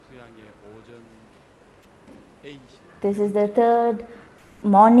This is the third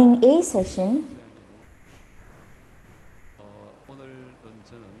morning A session.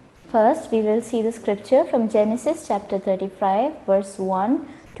 First, we will see the scripture from Genesis chapter 35, verse 1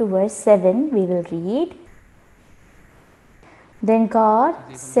 to verse 7. We will read. Then God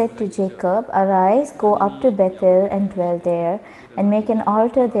said to Jacob, "Arise, go up to Bethel and dwell there, and make an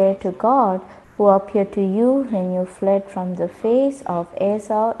altar there to God, who appeared to you when you fled from the face of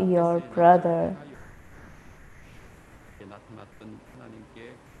Esau your brother."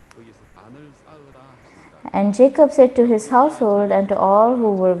 And Jacob said to his household and to all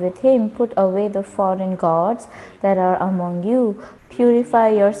who were with him, "Put away the foreign gods that are among you, purify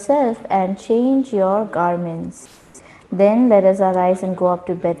yourself and change your garments. Then let us arise and go up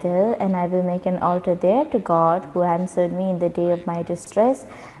to Bethel, and I will make an altar there to God, who answered me in the day of my distress,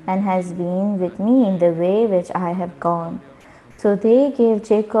 and has been with me in the way which I have gone." So they gave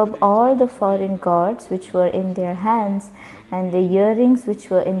Jacob all the foreign gods which were in their hands, and the earrings which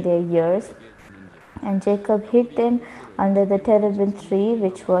were in their ears, and Jacob hid them under the terebinth tree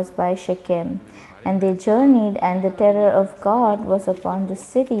which was by Shechem. And they journeyed, and the terror of God was upon the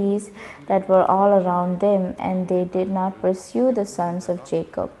cities that were all around them, and they did not pursue the sons of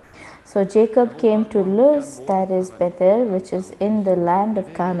Jacob. So Jacob came to Luz, that is Bethel, which is in the land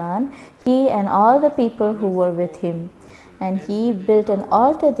of Canaan, he and all the people who were with him. And he built an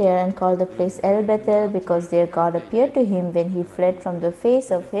altar there and called the place El Bethel, because there God appeared to him when he fled from the face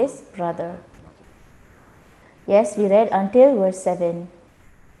of his brother. Yes, we read until verse 7.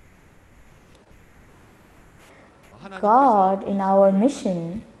 God in our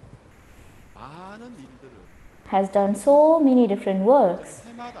mission has done so many different works.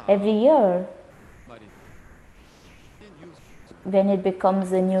 Every year, when it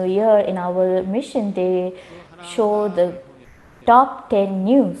becomes a new year in our mission, they show the top 10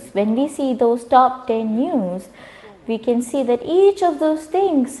 news. When we see those top 10 news, we can see that each of those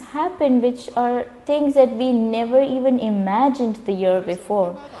things happen, which are things that we never even imagined the year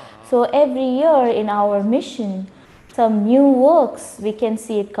before. So every year in our mission, some new works, we can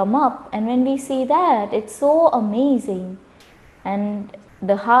see it come up. And when we see that, it's so amazing. And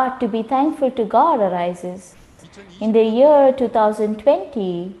the heart to be thankful to God arises. In the year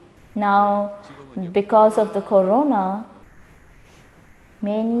 2020, now because of the corona,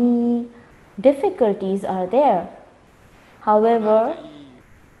 many difficulties are there. However,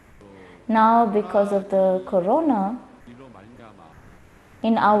 now because of the corona,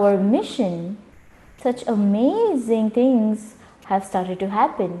 in our mission, such amazing things have started to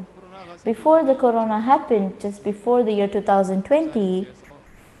happen. Before the corona happened, just before the year 2020,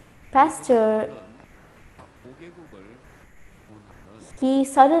 Pastor, he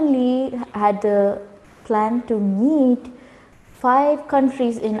suddenly had the plan to meet 5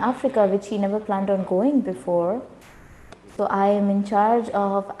 countries in Africa, which he never planned on going before. So I am in charge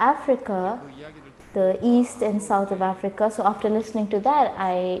of Africa, the East and South of Africa. So after listening to that,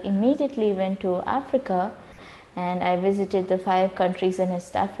 I immediately went to Africa and I visited the 5 countries in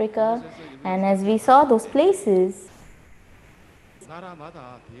East Africa. And as we saw those places,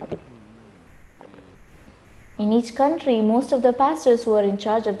 in each country, most of the pastors who are in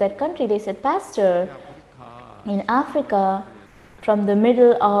charge of that country, they said, "Pastor, in Africa, from the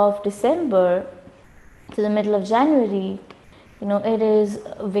middle of December to the middle of January, it is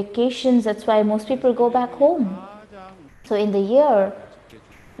vacations. That's why most people go back home. So in the year,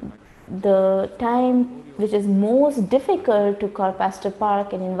 the time which is most difficult to call Pastor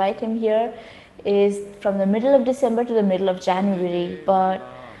Park and invite him here is from the middle of December to the middle of January. But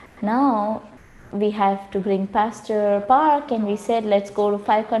now we have to bring Pastor Park, and we said, let's go to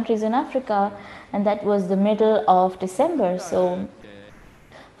 5 countries in Africa, and that was the middle of December. So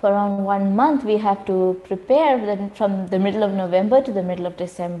for around 1 month, we have to prepare from the middle of November to the middle of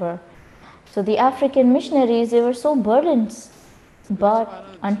December. So the African missionaries, they were so burdened. But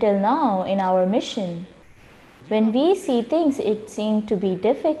until now, in our mission, when we see things, it seemed to be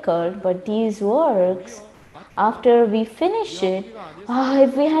difficult, but these works, after we finish it,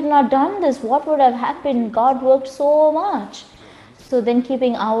 if we had not done this, what would have happened? God worked so much. So then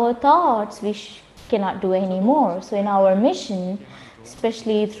keeping our thoughts, we cannot do anymore. So in our mission,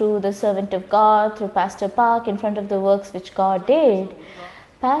 especially through the servant of God, through Pastor Park, in front of the works which God did,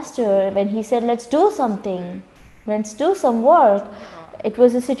 Pastor, when he said, let's do something, let's do some work, it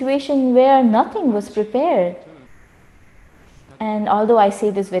was a situation where nothing was prepared. And although I say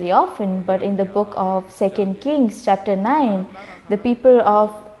this very often, but in the book of 2 Kings chapter 9, the people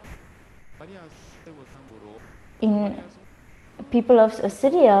of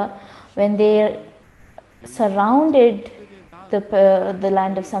Assyria, when they surrounded the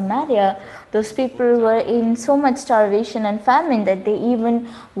land of Samaria, those people were in so much starvation and famine that they even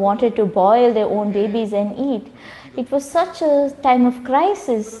wanted to boil their own babies and eat. It was such a time of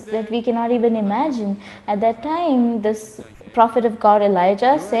crisis that we cannot even imagine. At that time, this prophet of God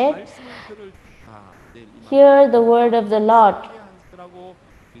Elijah said, "Hear the word of the Lord.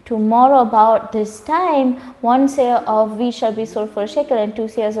 Tomorrow about this time, 1 seah of wheat shall be sold for a shekel and 2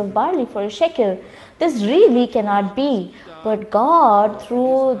 seahs of barley for a shekel." This really cannot be. But God,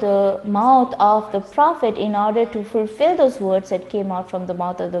 through the mouth of the prophet, in order to fulfill those words that came out from the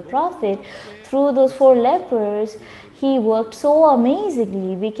mouth of the prophet, through those 4 lepers, He worked so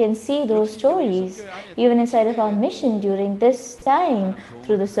amazingly. We can see those stories even inside of our mission during this time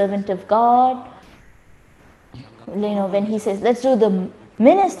through the servant of God. When he says, let's do the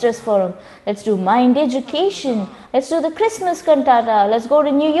ministers forum, let's do mind education, let's do the Christmas cantata, let's go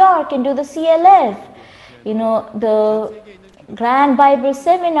to New York and do the CLF, the grand Bible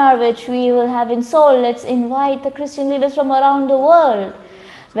seminar which we will have in Seoul, let's invite the Christian leaders from around the world.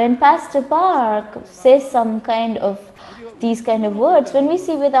 When Pastor Park says some kind of these kind of words, when we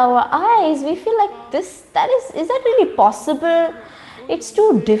see with our eyes, we feel like is that really possible? It's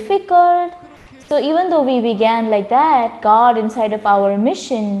too difficult. So even though we began like that, God inside of our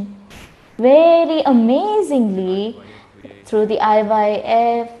mission, very amazingly, through the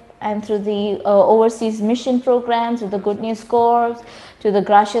IYF and through the overseas mission programs, with the Good News Corps, to the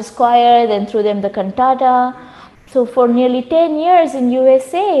Gracious Choir, then through them the cantata. So for nearly 10 years in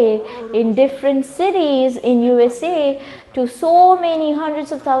USA, in different cities in USA, to so many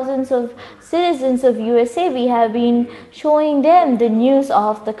hundreds of thousands of citizens of USA, we have been showing them the news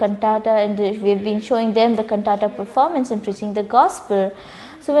of the cantata, and we've been showing them the cantata performance and preaching the gospel.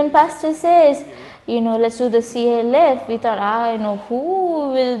 So when Pastor says, let's do the CLF, we thought, who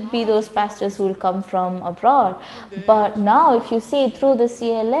will be those pastors who will come from abroad? But now if you see through the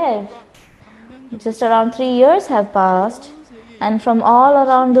CLF, just around 3 years have passed, and from all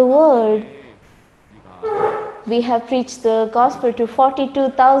around the world, we have preached the gospel to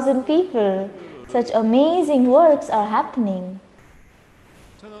 42,000 people. Such amazing works are happening.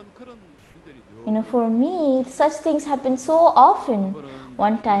 For me, such things happen so often.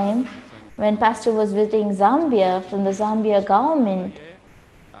 One time, when Pastor was visiting Zambia, from the Zambia government,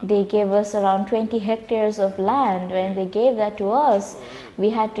 they gave us around 20 hectares of land. When they gave that to us, we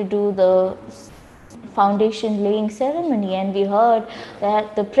had to do the foundation laying ceremony, and we heard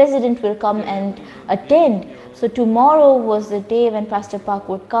that the president will come and attend. So tomorrow was the day when Pastor Park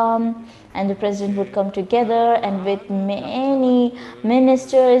would come and the president would come together, and with many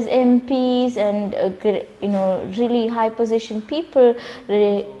ministers, MPs, and really high position people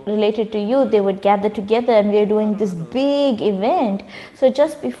related to youth, they would gather together, and we are doing this big event. So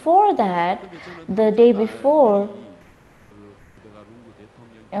just before that, the day before,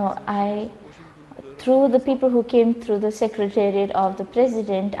 through the people who came through the secretariat of the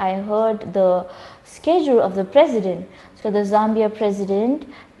president, I heard the schedule of the president. So the Zambia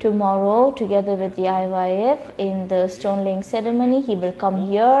president, tomorrow, together with the IYF, in the stone laying ceremony, he will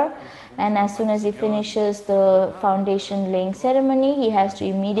come here, and as soon as he finishes the foundation laying ceremony, he has to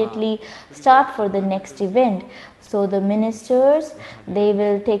immediately start for the next event. So the ministers, they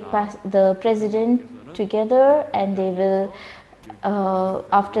will take the president together, and they will,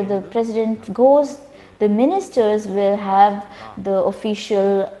 after the president goes, the ministers will have the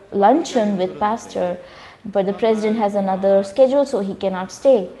official luncheon with pastor, but the president has another schedule, so he cannot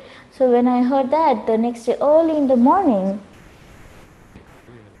stay. So when I heard that, the next day early in the morning,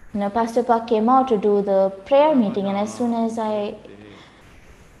 Pastor Park came out to do the prayer meeting, and as soon as I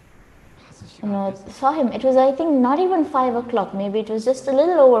saw him, it was, I think, not even 5 o'clock, maybe it was just a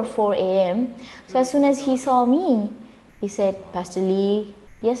little over 4 a.m. So as soon as he saw me, he said, "Pastor Lee."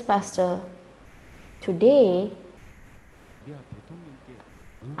 "Yes, Pastor. Today,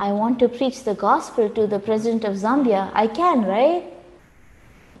 I want to preach the gospel to the president of Zambia. I can, right?"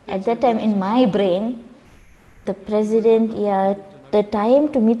 At that time, in my brain, the president, the time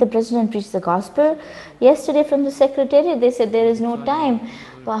to meet the president and preach the gospel. Yesterday from the secretariat, they said there is no time.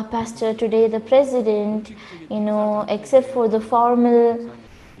 "Well, Pastor, today the president, except for the formal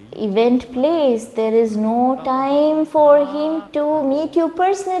event place, there is no time for him to meet you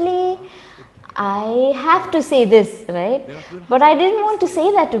personally." I have to say this, right? But I didn't want to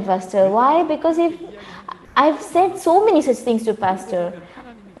say that to Pastor. Why? Because I've said so many such things to Pastor.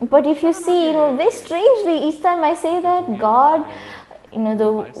 But if you see, very strangely, each time I say that, God, the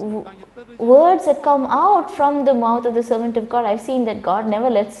words that come out from the mouth of the servant of God, I've seen that God never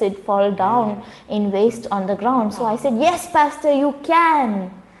lets it fall down in waste on the ground. So I said, "Yes, Pastor, you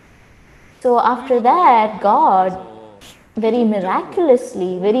can." So after that, God very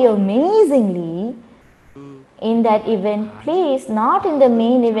miraculously, very amazingly, in that event place, not in the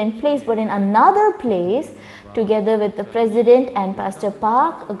main event place, but in another place, together with the president and Pastor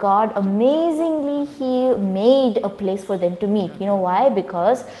Park, God amazingly, He made a place for them to meet. You know why?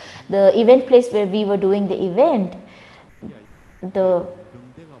 Because the event place where we were doing the event, the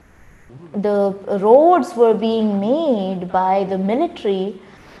roads were being made by the military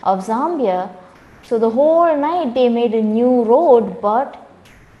of Zambia. So the whole night they made a new road, but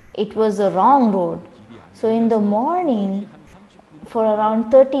it was a wrong road. So in the morning, for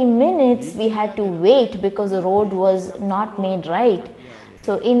around 30 minutes, we had to wait because the road was not made right.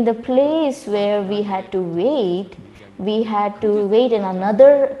 So in the place where we had to wait in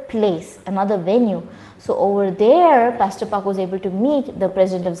another place, another venue. So over there, Pastor Park was able to meet the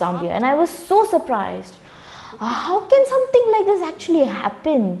president of Zambia, and I was so surprised. How can something like this actually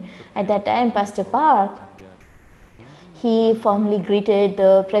happen? At that time, Pastor Park, he formally greeted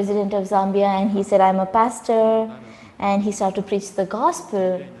the president of Zambia and he said, I'm a pastor, and he started to preach the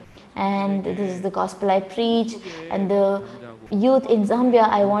gospel, and this is the gospel I preach, and the youth in Zambia,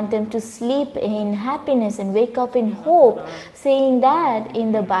 I want them to sleep in happiness and wake up in hope, saying that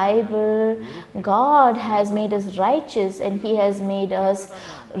in the Bible, God has made us righteous and He has made us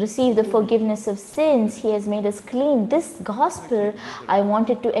receive the forgiveness of sins. He has made us clean. This gospel, I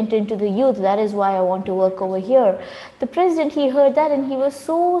wanted to enter into the youth. That is why I want to work over here. The president, he heard that and he was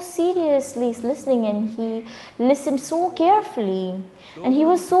so seriously listening, and he listened so carefully. And he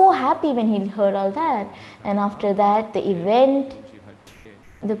was so happy when he heard all that. And after that, the event,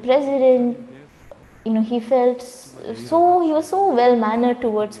 the president, he felt he was so well mannered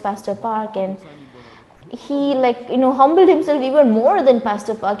towards Pastor Park, and he humbled himself even more than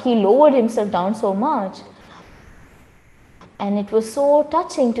Pastor Park. He lowered himself down so much. And it was so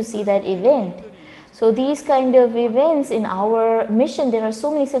touching to see that event. So these kind of events in our mission, there are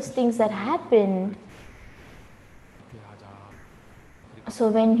so many such things that happened. So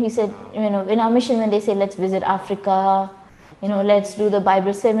when he said, in our mission, when they say, let's visit Africa, let's do the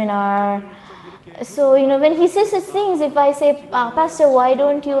Bible seminar. So, when he says such things, if I say, Pastor, why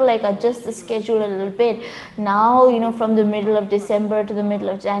don't you adjust the schedule a little bit? Now, from the middle of December to the middle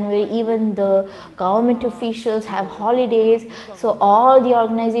of January, even the government officials have holidays. So all the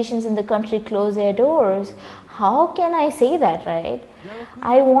organizations in the country close their doors. How can I say that, right?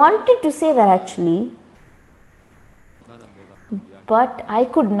 I wanted to say that actually. But I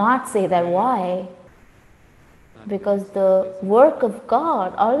could not say that. Why? Because the work of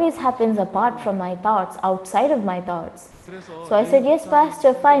God always happens apart from my thoughts, outside of my thoughts. So I said, yes,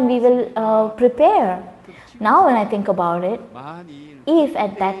 Pastor, fine, we will prepare. Now when I think about it, if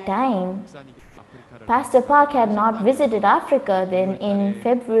at that time Pastor Park had not visited Africa, then in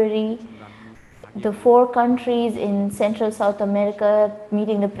February, the 4 countries in Central South America,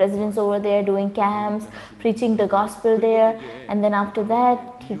 meeting the presidents over there, doing camps, preaching the gospel there, and then after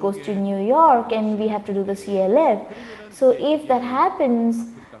that he goes to New York and we have to do the CLF. So if that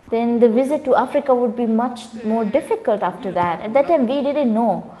happens, then the visit to Africa would be much more difficult after that. At that time we didn't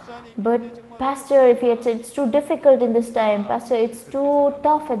know. But Pastor, if he had said it's too difficult in this time, Pastor, it's too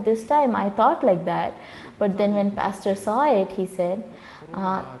tough at this time, I thought like that. But then when Pastor saw it, he said,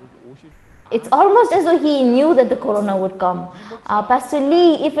 it's almost as though he knew that the corona would come. Pastor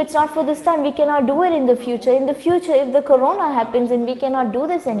Lee, if it's not for this time, we cannot do it in the future. In the future, if the corona happens, then we cannot do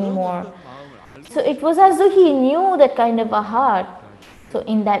this anymore. So it was as though he knew that kind of a heart. So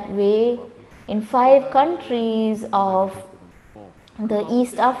in that way, in 5 countries of the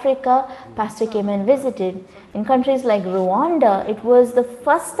East Africa, Pastor came and visited. In countries like Rwanda, it was the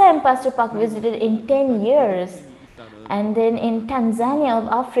first time Pastor Park visited in 10 years. And then in Tanzania of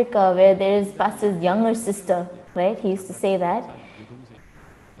Africa, where there is Pastor's younger sister, right? He used to say that.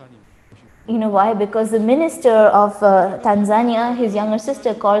 You know why? Because the minister of Tanzania, his younger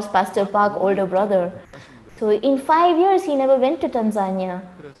sister, calls Pastor Park older brother. So in 5 years, he never went to Tanzania.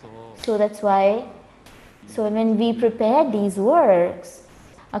 So that's why. So when we prepared these works,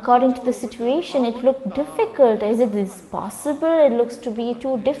 according to the situation, it looked difficult. Is it this possible? It looks to be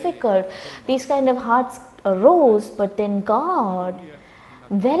too difficult. These kind of hearts arose, but then God,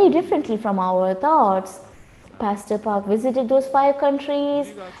 very differently from our thoughts, Pastor Park visited those 5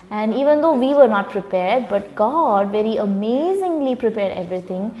 countries, and even though we were not prepared, but God very amazingly prepared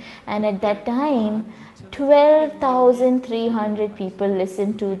everything. And at that time, 12,300 people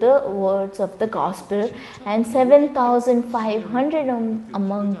listened to the words of the gospel, and 7,500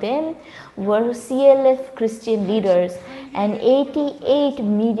 among them were CLF Christian leaders, and 88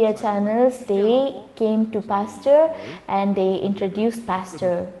 media channels, they came to Pastor and they introduced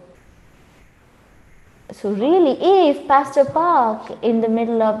Pastor. So really, if Pastor Park in the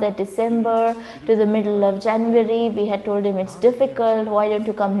middle of that December to the middle of January, we had told him it's difficult, why don't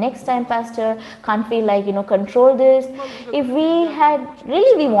you come next time, Pastor? Can't we control this? If we had,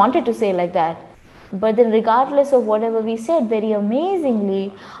 really we wanted to say like that. But then regardless of whatever we said, very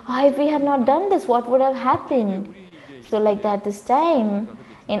amazingly, if we had not done this, what would have happened? So like that this time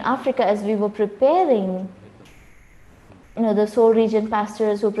in Africa, as we were preparing, the Seoul region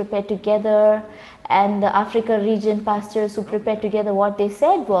pastors who prepared together and the Africa region pastors who prepared together, what they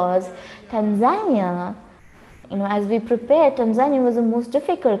said was, Tanzania, as we prepared, Tanzania was the most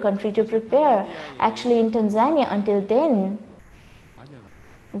difficult country to prepare. Actually, in Tanzania, until then,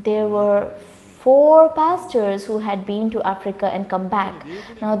 there were 4 pastors who had been to Africa and come back.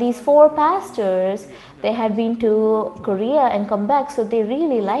 Now, these 4 pastors, they had been to Korea and come back, so they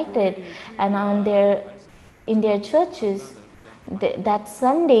really liked it. And in their churches, that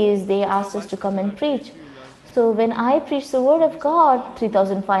Sundays they asked us to come and preach. So when I preached the word of God,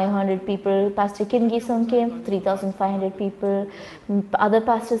 3,500 people, Pastor Kim Gi-sung came, 3,500 people, other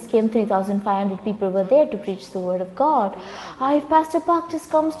pastors came, 3,500 people were there to preach the word of God. If Pastor Park just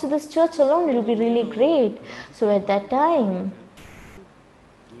comes to this church alone, it will be really great. So at that time,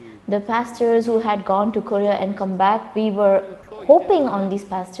 the pastors who had gone to Korea and come back, we were hoping on these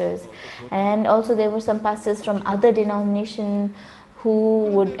pastors. And also there were some pastors from other denominations who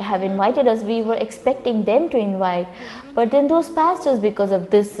would have invited us. We were expecting them to invite. But then those pastors, because of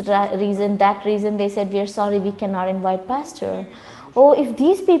this reason, that reason, they said, we are sorry, we cannot invite pastor. Oh, if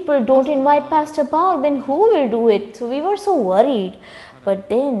these people don't invite Pastor Park, then who will do it? So we were so worried. But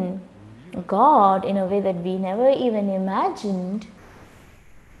then God, in a way that we never even imagined,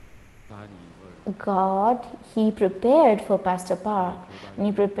 God, He prepared for Pastor Park. And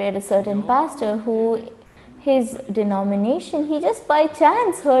He prepared a certain pastor who, his denomination, he just by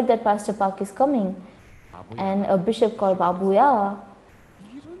chance heard that Pastor Park is coming. And a bishop called Babuya,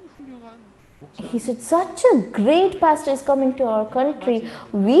 he said, such a great pastor is coming to our country,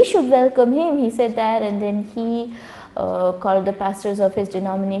 we should welcome him. He said that, and then he called the pastors of his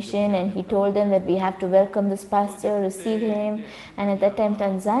denomination and he told them that we have to welcome this pastor, receive him. And at that time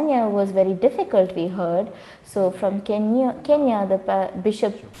Tanzania was very difficult, we heard. So from Kenya, the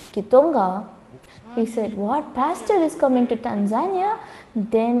Bishop Kitonga, he said, what, pastor is coming to Tanzania?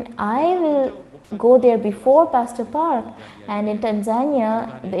 Then I will go there before Pastor Park. And in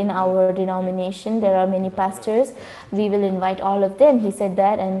Tanzania, in our denomination, there are many pastors. We will invite all of them. He said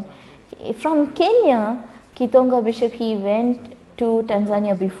that. And from Kenya, Kitonga Bishop, he went to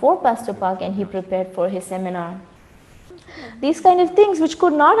Tanzania before Pastor Park and he prepared for his seminar. These kind of things which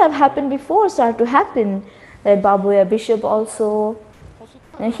could not have happened before start to happen. That Babuya Bishop also,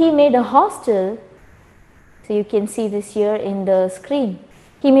 he made a hostel. So you can see this here in the screen.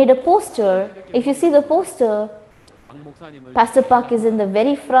 He made a poster. If you see the poster, Pastor Park is in the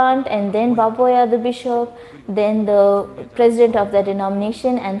very front, and then Babuya the bishop, then the president of the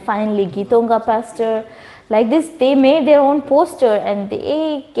denomination, and finally Gitonga pastor. Like this, they made their own poster and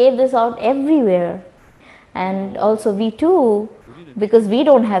they gave this out everywhere. And also we too, because we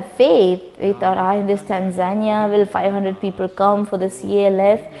don't have faith, we thought, in this Tanzania, will 500 people come for the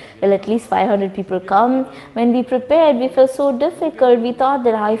CALF? Will at least 500 people come? When we prepared, we felt so difficult. We thought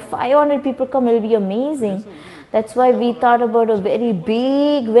that if 500 people come, it will be amazing. That's why we thought about a very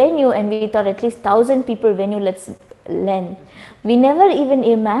big venue, and we thought at least 1,000 people venue, let's lend. We never even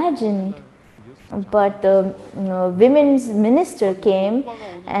imagined. But the women's minister came,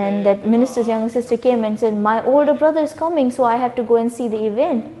 and that minister's younger sister came and said, my older brother is coming, so I have to go and see the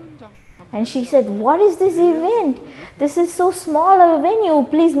event. And she said, what is this event? This is so small a venue,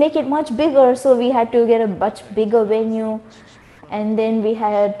 please make it much bigger. So we had to get a much bigger venue, and then we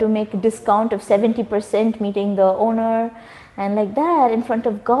had to make a discount of 70% meeting the owner, and like that in front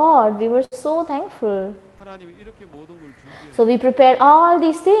of God, we were so thankful. So we prepared all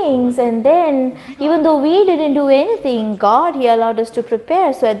these things, and then even though we didn't do anything, God, He allowed us to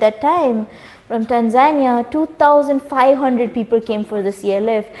prepare. So at that time, from Tanzania, 2,500 people came for the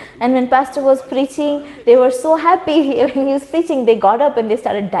CLF. And when Pastor was preaching, they were so happy. When he was preaching, they got up and they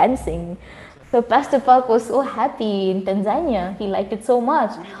started dancing. So Pastor Park was so happy in Tanzania. He liked it so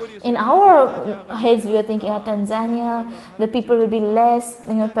much. In our heads, we were thinking, Tanzania, the people will be less,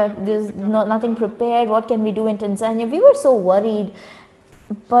 there's nothing prepared. What can we do in Tanzania? We were so worried.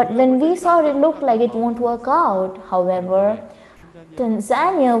 But when we saw it looked like it won't work out. However,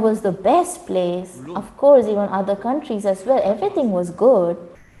 Tanzania was the best place. Of course, even other countries as well. Everything was good.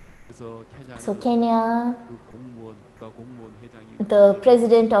 So Kenya, the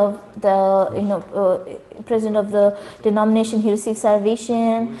president of the president of the denomination, he received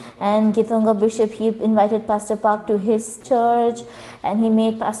salvation, and Gitonga bishop, he invited Pastor Park to his church, and he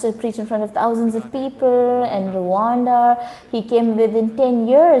made Pastor preach in front of thousands of people. And Rwanda, he came within 10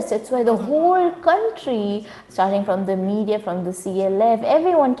 years. That's why the whole country, starting from the media, from the CLF,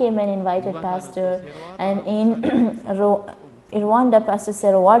 everyone came and invited Pastor. And in Rwanda, Pastor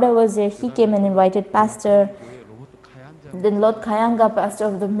Serawada was there. He came and invited Pastor. Then Lord Kayanga, pastor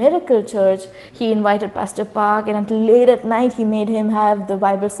of the Miracle Church, he invited Pastor Park, and until late at night he made him have the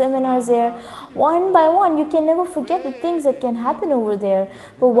Bible seminars there. One by one, you can never forget the things that can happen over there.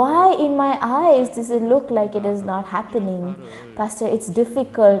 But why in my eyes does it look like it is not happening? Pastor, it's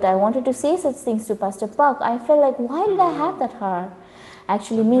difficult. I wanted to say such things to Pastor Park. I felt like, why did I have that heart?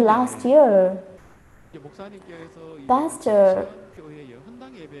 Actually, me last year, Pastor,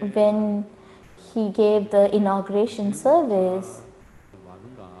 when he gave the inauguration service,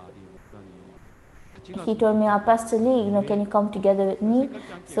 he told me, Pastor Lee, can you come together with me?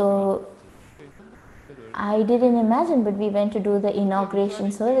 So I didn't imagine, but we went to do the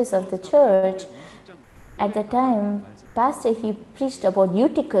inauguration service of the church. At the time, Pastor, he preached about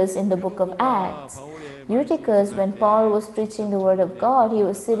Eutychus in the book of Acts. Eutychus, when Paul was preaching the word of God, he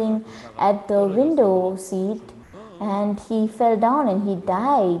was sitting at the window seat, and he fell down and he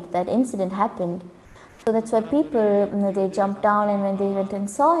died. That incident happened. So that's why people, they jumped down, and when they went and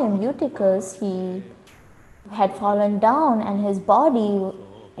saw him, Eutychus, he had fallen down and his body,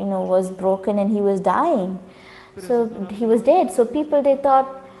 was broken and he was dying. So he was dead. So people, they thought,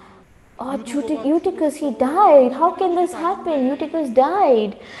 oh, Eutychus, he died. How can this happen? Eutychus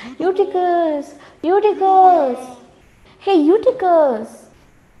died. Eutychus, hey, Eutychus.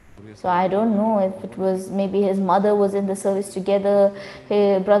 So I don't know if it was, maybe his mother was in the service together,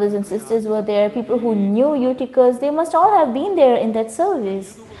 his brothers and sisters were there, people who knew Eutychus, they must all have been there in that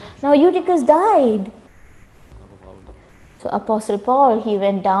service. Now Eutychus died. So Apostle Paul, he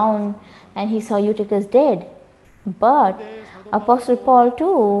went down and he saw Eutychus dead. But Apostle Paul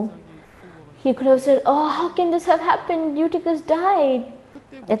too, he could have said, oh, how can this have happened? Eutychus died.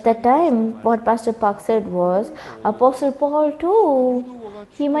 At that time, what Pastor Park said was, Apostle Paul too,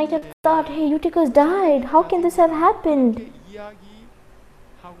 he might have thought, hey, Eutychus died. How can this have happened?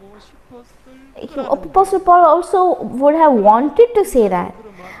 Apostle Paul also would have wanted to say that.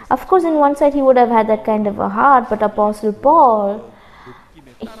 Of course, in one side he would have had that kind of a heart, but Apostle Paul,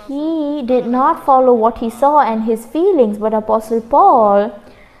 he did not follow what he saw and his feelings. But Apostle Paul,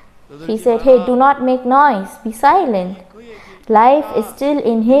 he said, hey, do not make noise, be silent. Life is still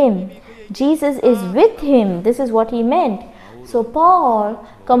in him. Jesus is with him. This is what he meant. So Paul,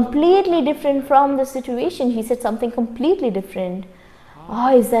 completely different from the situation, he said something completely different.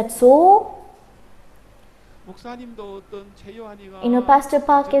 Oh, is that so? Pastor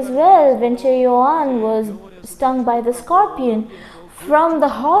Park as well, when Che Yohan was stung by the scorpion, from the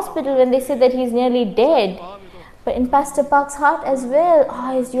hospital when they said that he's nearly dead. But in Pastor Park's heart as well,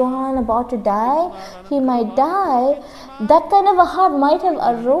 oh, is Johan about to die? He might die. That kind of a heart might have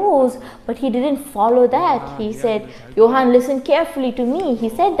arose, but he didn't follow that. He said, Johan, listen carefully to me. He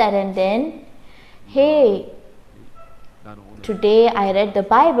said that, and then, hey, today I read the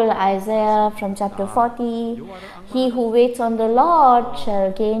Bible, Isaiah from chapter 40. He who waits on the Lord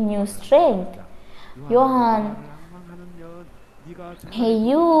shall gain new strength. Johan, hey,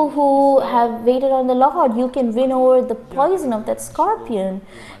 you who have waited on the Lord, you can win over the poison of that scorpion.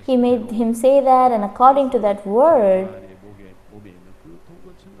 He made him say that, and according to that word,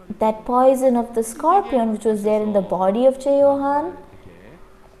 that poison of the scorpion which was there in the body of Che Yohan,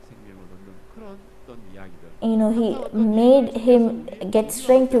 he made him get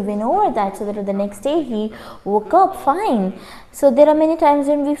strength to win over that, so that the next day he woke up fine. So there are many times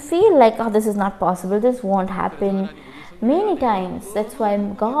when we feel like, oh, this is not possible, this won't happen. Many times. That's why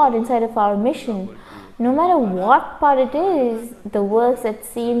God, inside of our mission, no matter what part it is, the works that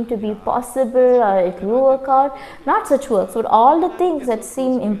seem to be possible or it will work out, not such works, but all the things that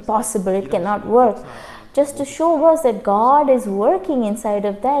seem impossible, it cannot work. Just to show us that God is working inside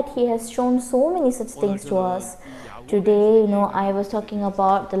of that, He has shown so many such things to us. Today, I was talking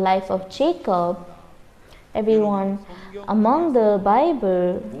about the life of Jacob. Everyone, among the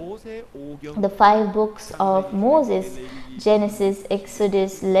Bible, the 5 books of Moses, Genesis,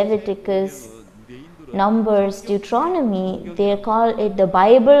 Exodus, Leviticus, Numbers, Deuteronomy, they call it the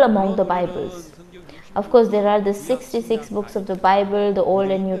Bible among the Bibles. Of course, there are the 66 books of the Bible, the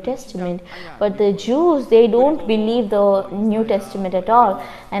Old and New Testament, but the Jews, they don't believe the New Testament at all.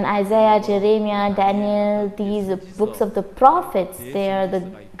 And Isaiah, Jeremiah, Daniel, these books of the prophets, they are the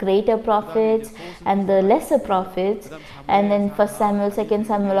greater prophets and the lesser prophets. And then 1 Samuel, 2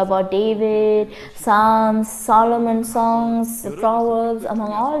 Samuel about David, Psalms, Solomon songs, Proverbs,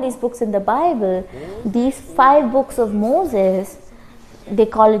 among all these books in the Bible, these 5 books of Moses, they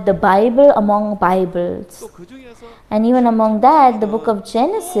call it the Bible among Bibles. And even among that, the book of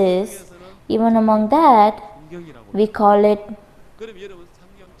Genesis, even among that, we call it,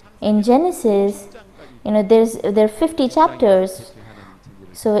 in Genesis, there are 50 chapters.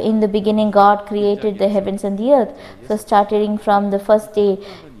 So in the beginning, God created the heavens and the earth. So starting from the first day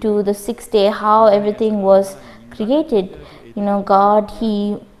to the 6th day, how everything was created. God,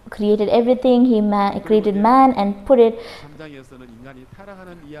 He created everything. He created man and put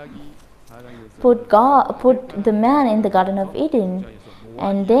the man in the Garden of Eden.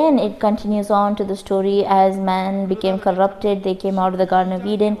 And then it continues on to the story as man became corrupted. They came out of the Garden of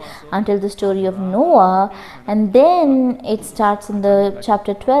Eden until the story of Noah. And then it starts in the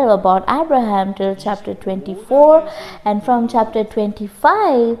chapter 12 about Abraham till chapter 24. And from chapter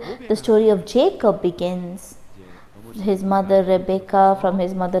 25, the story of Jacob begins. His mother Rebecca, from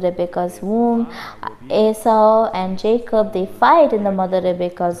his mother Rebecca's womb, Esau and Jacob, they fight in the mother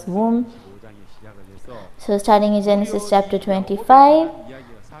Rebecca's womb. So starting in Genesis chapter 25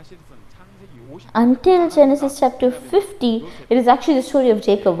 until Genesis chapter 50, it is actually the story of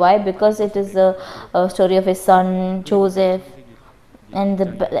Jacob. Why? Because it is the story of his son Joseph. And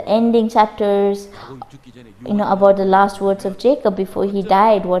the ending chapters, about the last words of Jacob before he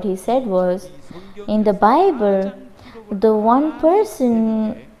died, what he said was, in the Bible, the one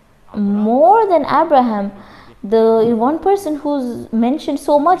person more than Abraham, the one person who's mentioned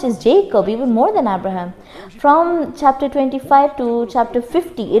so much is Jacob, even more than Abraham. From chapter 25 to chapter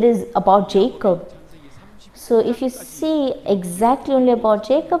 50, it is about Jacob. So if you see exactly only about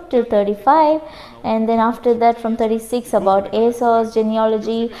Jacob till 35, and then after that from 36 about Esau's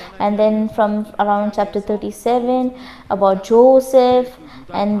genealogy, and then from around chapter 37 about Joseph,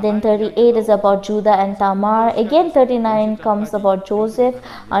 and then 38 is about Judah and Tamar. Again 39 comes about Joseph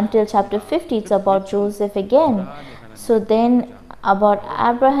until chapter 50 it's about Joseph again. So then about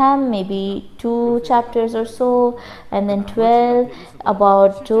Abraham, maybe 2 chapters or so, and then 12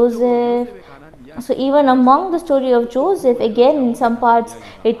 about Joseph. So even among the story of Joseph, again in some parts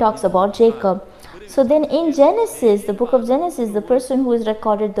it talks about Jacob. So then in Genesis, the book of Genesis, the person who is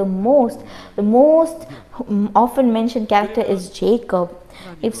recorded the most often mentioned character is Jacob.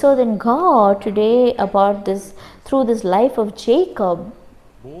 If so, then God today about this, through this life of Jacob,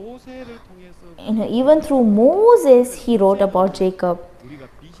 even through Moses, he wrote about Jacob.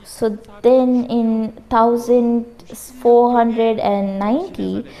 So then in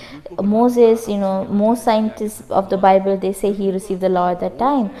 1490, Moses, most scientists of the Bible, they say he received the law at that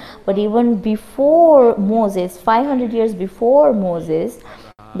time. But even before Moses, 500 years before Moses,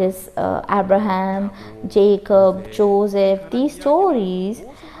 this Abraham, Jacob, Joseph, these stories,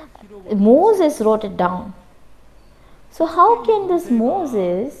 Moses wrote it down. So how can this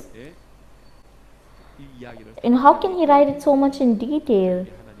Moses, how can he write it so much in detail?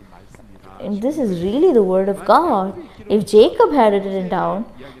 And this is really the word of God. If Jacob had it written down,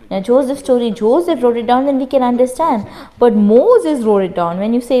 now Joseph's story, Joseph wrote it down, then we can understand. But Moses wrote it down.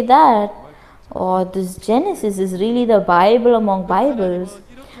 When you say that, this Genesis is really the Bible among Bibles.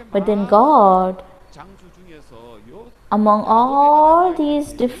 But then God, among all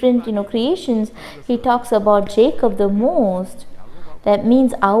these different creations, he talks about Jacob the most. That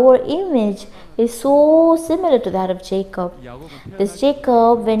means our image is so similar to that of Jacob. This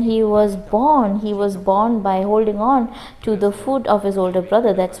Jacob, when he was born by holding on to the foot of his older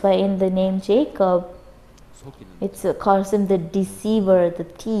brother. That's why in the name Jacob, it calls him the deceiver, the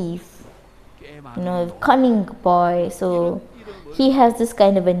thief, cunning boy. So he has this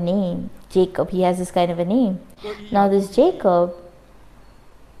kind of a name, Jacob. He has this kind of a name. Now this Jacob,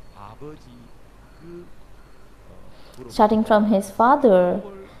 starting from his father,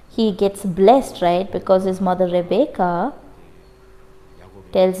 he gets blessed, right? Because his mother Rebecca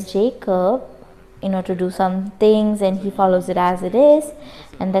tells Jacob, to do some things, and he follows it as it is.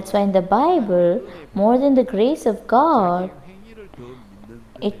 And that's why in the Bible, more than the grace of God,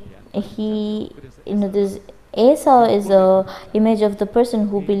 this Esau is a image of the person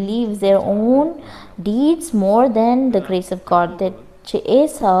who believes their own deeds more than the grace of God. That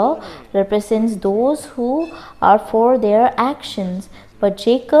Esau represents those who are for their actions. But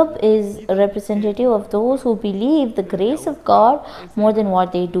Jacob is a representative of those who believe the grace of God more than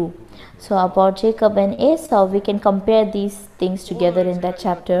what they do. So about Jacob and Esau, we can compare these things together in that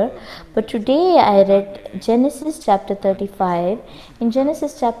chapter. But today I read Genesis chapter 35. In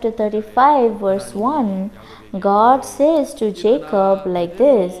Genesis chapter 35 verse 1, God says to Jacob like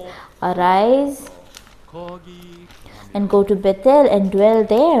this, "Arise and go to Bethel and dwell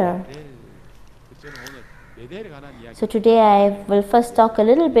there." So today I will first talk a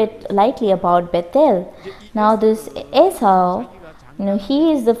little bit lightly about Bethel. Now this Esau, he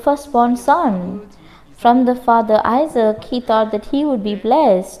is the firstborn son. From the father Isaac, he thought that he would be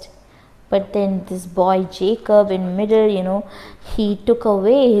blessed. But then this boy Jacob in middle, he took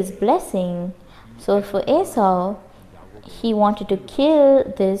away his blessing. So for Esau, he wanted to kill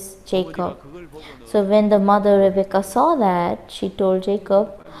this Jacob. So when the mother Rebecca saw that, she told Jacob,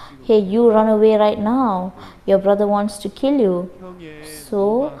 "Hey, you run away right now. Your brother wants to kill you.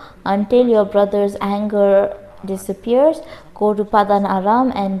 So until your brother's anger disappears, go to Padan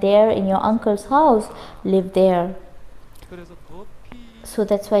Aram and there in your uncle's house, live there." So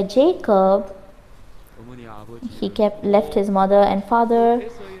that's why Jacob, he left his mother and father,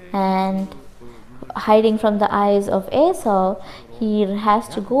 and hiding from the eyes of Esau, he has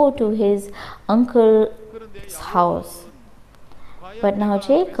to go to his uncle's house. But now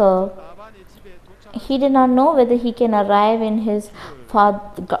Jacob, he did not know whether he can arrive in his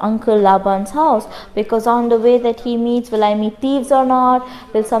uncle Laban's house, because on the way that he meets, will I meet thieves or not?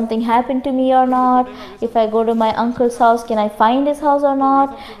 Will something happen to me or not? If I go to my uncle's house, can I find his house or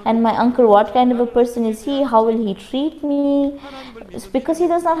not? And my uncle, what kind of a person is he? How will he treat me? It's because he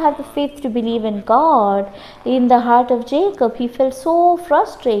does not have the faith to believe in God. In the heart of Jacob, he felt so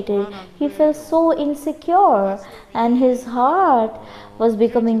frustrated, he felt so insecure, and his heart was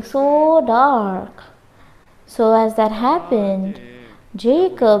becoming so dark. So as that happened,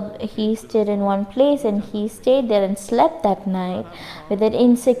 Jacob, he stayed in one place and he stayed there and slept that night with that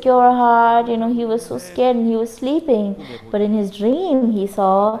insecure heart. He was so scared and he was sleeping. But in his dream, he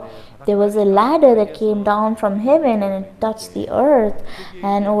saw there was a ladder that came down from heaven and it touched the earth.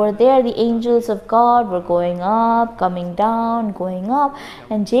 And over there, the angels of God were going up, coming down, going up.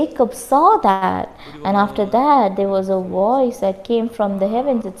 And Jacob saw that. And after that, there was a voice that came from the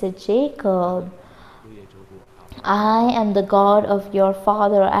heavens that said, "Jacob, I am the God of your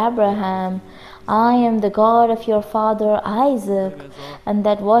father Abraham. I am the God of your father Isaac." And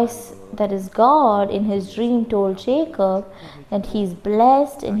that voice, that is God, in his dream told Jacob that he's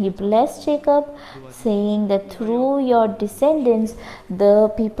blessed, and he blessed Jacob, saying that through your descendants,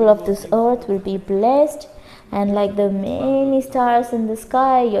 the people of this earth will be blessed. And like the many stars in the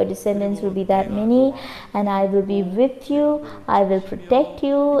sky, your descendants will be that many, and I will be with you, I will protect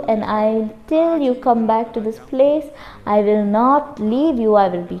you, and until you come back to this place, I will not leave you, I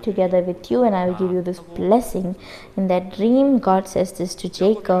will be together with you, and I will give you this blessing. In that dream, God says this to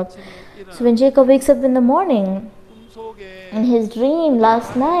Jacob. So when Jacob wakes up in the morning, in his dream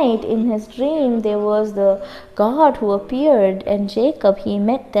last night, in his dream, there was the God who appeared, and Jacob, he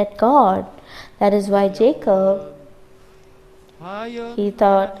met that God. That is why Jacob, he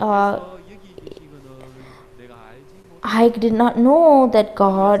thought, I did not know that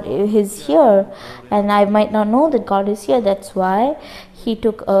God is here, and I might not know that God is here. That's why he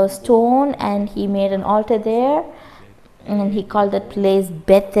took a stone and he made an altar there, and he called that place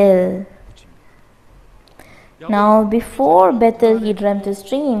Bethel. Now before Bethel, he dreamt his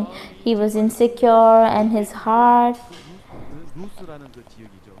dream. He was insecure and his heart,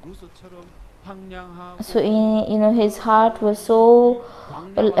 so his heart was so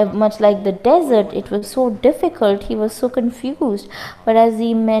much like the desert. It was so difficult, he was so confused. But as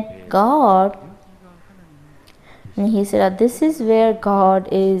he met God, and he said, "This is where God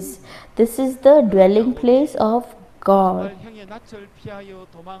is. This is the dwelling place of God."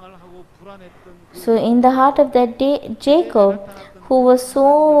 So in the heart of that day, Jacob, who was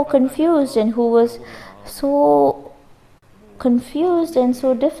so confused and who was so confused and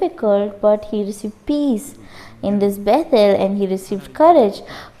so difficult, but he received peace in this Bethel, and he received courage.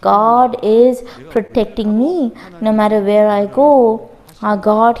 God is protecting me no matter where I go.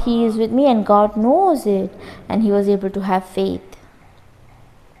 God, he is with me, and God knows it, and he was able to have faith.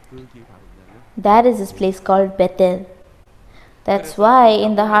 That is this place called Bethel. That's why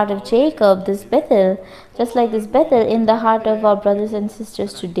in the heart of Jacob, this Bethel, just like this Bethel in the heart of our brothers and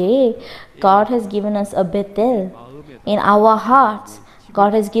sisters today, God has given us a Bethel in our hearts.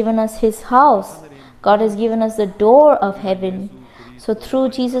 God has given us his house. God has given us the door of heaven. So through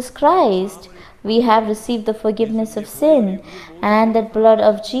Jesus Christ, we have received the forgiveness of sin, and that blood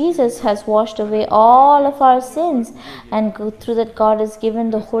of Jesus has washed away all of our sins, and through that God has given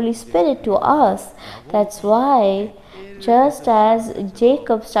the Holy Spirit to us. That's why, just as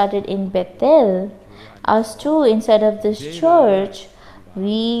Jacob started in Bethel, us too, inside of this church,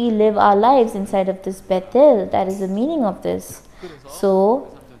 we live our lives inside of this Bethel. That is the meaning of this.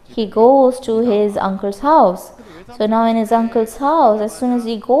 So he goes to his uncle's house. So now in his uncle's house, as soon as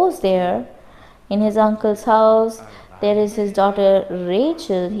he goes there, in his uncle's house, there is his daughter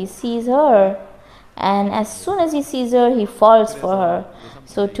Rachel. He sees her, and as soon as he sees her, he falls for her.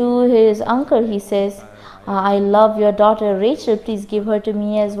 So to his uncle, he says, I love your daughter Rachel, please give her to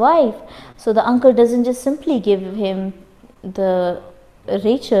me as wife. So the uncle doesn't just simply give him the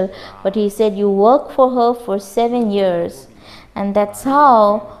Rachel, but he said, you work for her for 7 years. And that's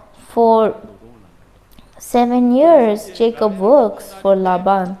how for 7 years Jacob works for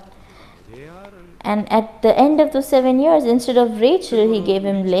Laban. And at the end of the 7 years, instead of Rachel, he gave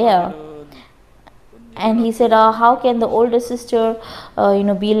him Leah. And he said, how can the older sister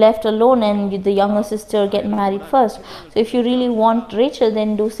be left alone and the younger sister get married first? So if you really want Rachel,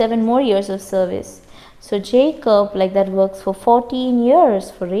 then do 7 more years of service. So Jacob, like that, works for 14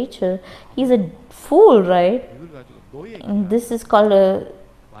 years for Rachel. He's a fool, right? And this is called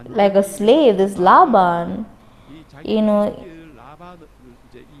like a slave, this Laban.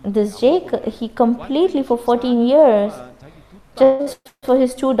 This Jacob, he completely for 14 years just for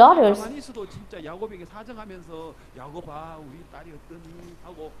his 2 daughters.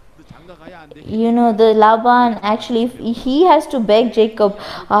 The Laban, actually, he has to beg Jacob,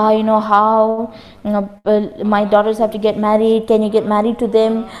 how my daughters have to get married, can you get married to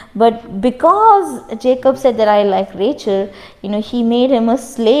them? But because Jacob said that I like Rachel, he made him a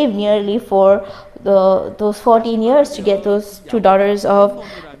slave nearly for those 14 years to get those 2 daughters of.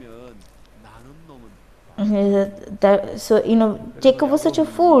 So Jacob was such a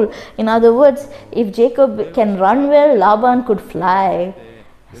fool. In other words, if Jacob can run well, Laban could fly.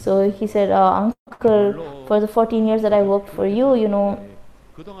 So he said, uncle, for the 14 years that I worked for you,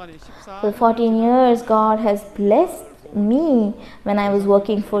 for the 14 years God has blessed me when I was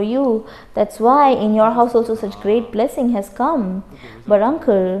working for you. That's why in your house also such great blessing has come. But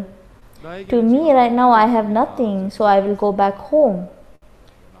uncle, to me right now I have nothing, so I will go back home.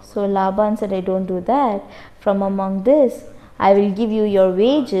 So Laban said, I don't do that. From among this, I will give you your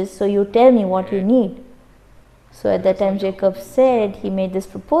wages, so you tell me what you need. So at that time Jacob said, he made this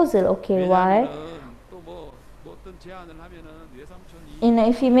proposal. Okay, why?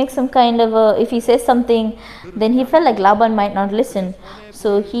 If he makes some kind of if he says something, then he felt like Laban might not listen.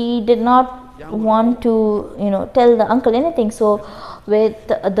 So he did not want to, tell the uncle anything. So with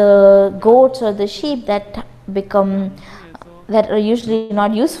the goats or the sheep that are usually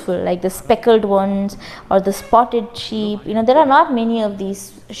not useful, like the speckled ones or the spotted sheep, there are not many of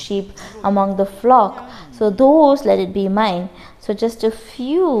these sheep among the flock. So those let it be mine. So just a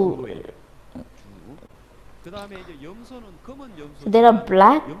few. There are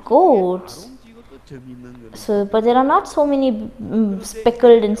black goats, but there are not so many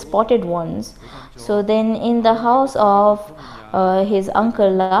speckled and spotted ones. So then in the house of his uncle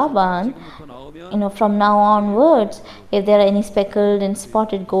Laban, from now onwards, if there are any speckled and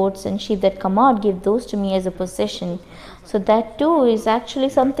spotted goats and sheep that come out, give those to me as a possession. So that too is actually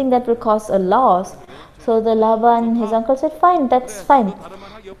something that will cause a loss. So the Laban, his uncle, said, fine, that's fine.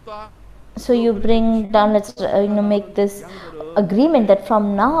 So you bring down, let's make this agreement that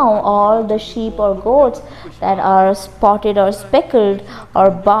from now all the sheep or goats that are spotted or speckled or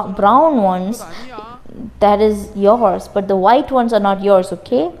brown ones, that is yours, but the white ones are not yours,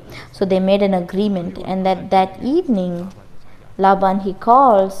 okay? So they made an agreement, and that evening Laban, he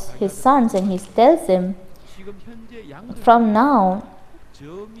calls his sons and he tells them, from now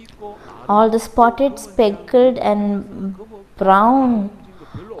all the spotted, speckled and brown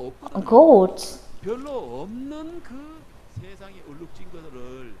goats,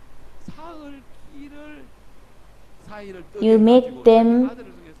 you make them,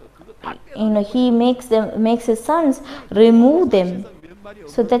 he makes his sons remove them.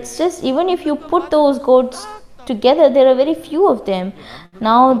 So that's just, even if you put those goats together, there are very few of them.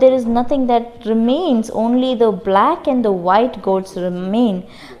 Now there is nothing that remains, only the black and the white goats remain.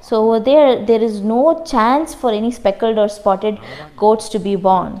 So over there is no chance for any speckled or spotted goats to be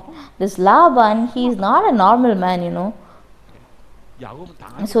born. This Laban, he is not a normal man,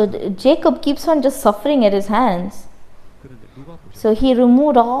 So Jacob keeps on just suffering at his hands. So he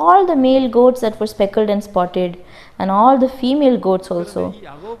removed all the male goats that were speckled and spotted, and all the female goats also.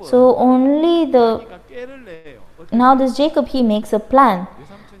 So only the now this Jacob, he makes a plan.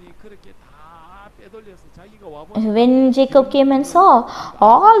 When Jacob came and saw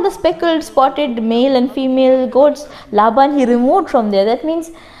all the speckled, spotted male and female goats, Laban he removed from there. That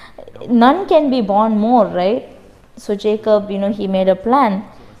means none can be born more, right? So Jacob, he made a plan.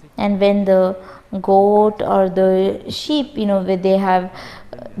 And when the goat or the sheep, where they have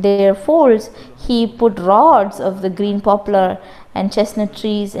their folds, he put rods of the green poplar and chestnut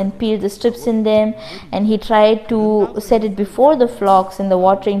trees and peeled the strips in them, and he tried to set it before the flocks in the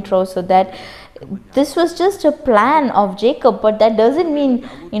watering trough, so that this was just a plan of Jacob, but that doesn't mean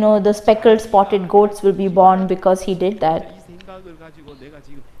the speckled spotted goats will be born because he did that.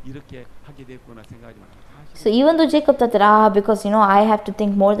 So even though Jacob thought that because I have to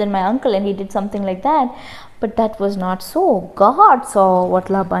think more than my uncle, and he did something like that, but that was not so. God saw what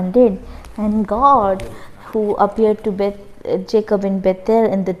Laban did, and God, who appeared to Jacob in Bethel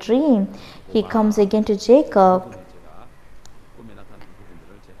in the dream, he comes again to Jacob.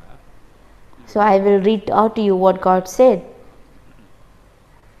 So I will read out to you what God said.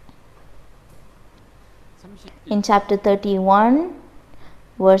 In chapter 31,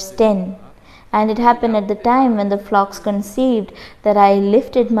 verse 10. And it happened at the time when the flocks conceived, that I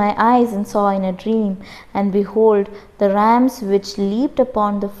lifted my eyes and saw in a dream, and behold, the rams which leaped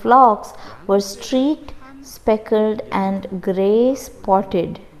upon the flocks were streaked, speckled, and grey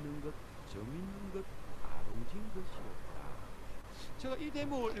spotted.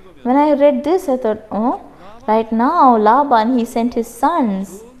 When I read this, I thought, right now Laban, he sent his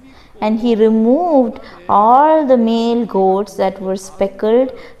sons, and he removed all the male goats that were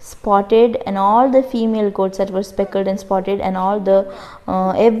speckled, spotted, and all the female goats that were speckled and spotted, and all the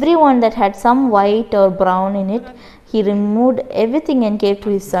everyone that had some white or brown in it. He removed everything and gave to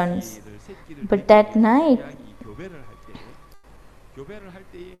his sons. But that night,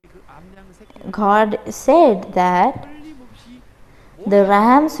 God said that the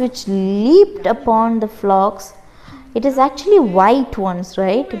rams which leaped upon the flocks, it is actually white ones,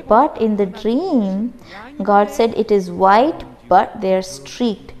 right? But in the dream, God said it is white, but they are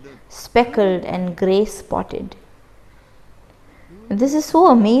streaked, speckled, and grey spotted. This is so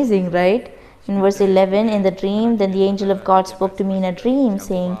amazing, right? In verse 11, in the dream, then the angel of God spoke to me in a dream,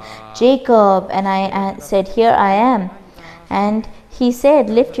 saying, Jacob, and I said, Here I am. And he said,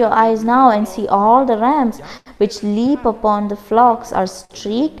 Lift your eyes now and see all the rams which leap upon the flocks are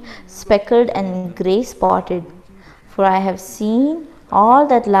streaked, speckled, and grey spotted. For I have seen all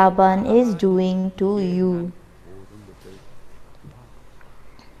that Laban is doing to you.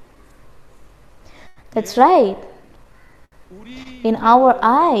 That's right. In our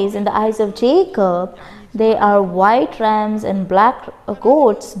eyes, in the eyes of Jacob, they are white rams and black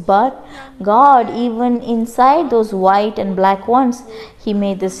goats, but God, even inside those white and black ones, He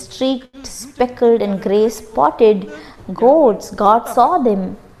made the streaked, speckled, and grey spotted goats. God saw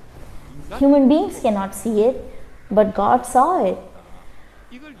them. Human beings cannot see it, but God saw it.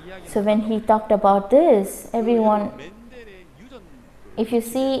 So when he talked about this, everyone, if you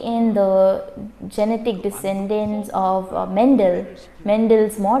see in the genetic descendants of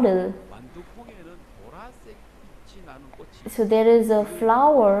Mendel's model, so there is a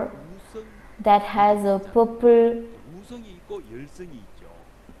flower that has a purple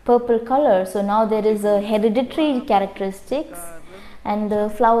color. So now there is a hereditary characteristics, and the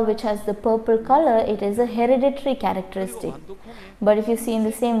flower which has the purple color, it is a hereditary characteristic. But if you see in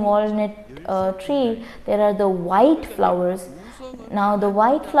the same walnut tree, there are the white flowers. Now the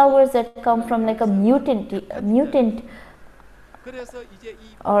white flowers that come from like a mutant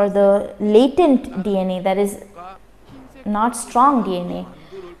or the latent DNA, that is not strong DNA.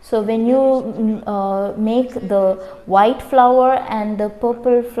 So when you make the white flower and the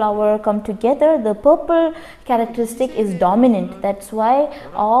purple flower come together, the purple characteristic is dominant. That's why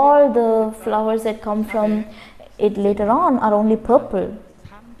all the flowers that come from it later on are only purple.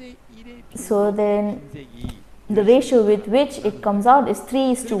 So then the ratio with which it comes out is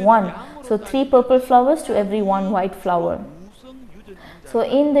 3:1. So 3 purple flowers to every 1 white flower. So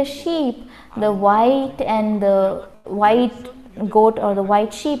in the sheep, the white and the white goat or the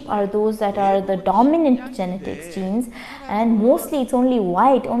white sheep are those that are the dominant genetics genes, and mostly it's only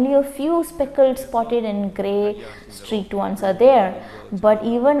white. Only a few speckled, spotted, and grey streaked ones are there. But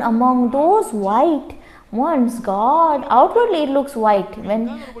even among those white ones, God, outwardly it looks white.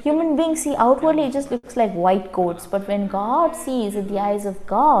 When human beings see outwardly, it just looks like white goats. But when God sees in the eyes of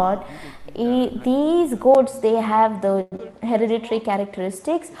God, these goats, they have the hereditary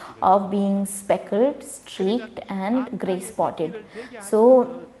characteristics of being speckled, streaked, and grey spotted.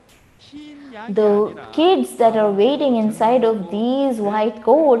 So the kids that are waiting inside of these white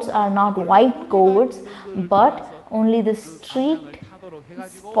goats are not white goats, but only the streaked,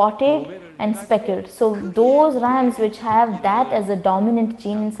 spotted and speckled. So those rams which have that as a dominant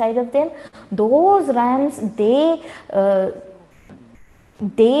gene inside of them, those rams, they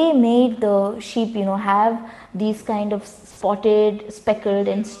made the sheep, have these kind of spotted, speckled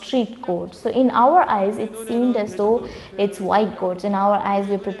and streaked goats. So in our eyes it seemed as though it's white goats. In our eyes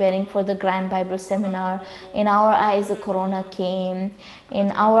we're preparing for the Grand Bible Seminar. In our eyes the corona came.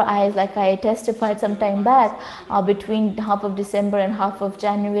 In our eyes, like I testified some time back, between half of December and half of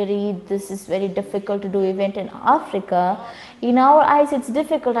January, this is very difficult to do event in Africa. In our eyes it's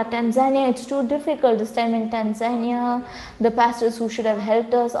difficult. At Tanzania it's too difficult. This time in Tanzania, the pastors who should have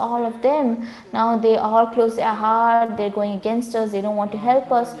helped us, all of them, now they all close their heart, they're going against us, they don't want to help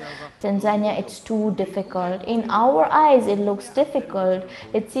us. Tanzania, it's too difficult. In our eyes it looks difficult,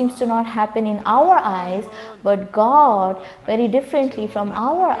 it seems to not happen in our eyes, but God, very differently from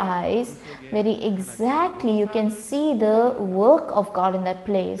our eyes, very exactly you can see the work of God in that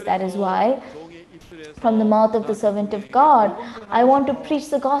place. That is why from the mouth of the servant of God, I want to preach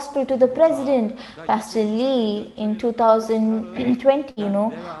the gospel to the president, Pastor Lee, in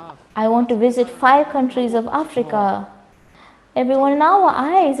 2020, I want to visit 5 countries of Africa. Everyone in our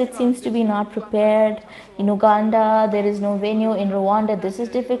eyes, it seems to be not prepared. In Uganda, there is no venue. In Rwanda, this is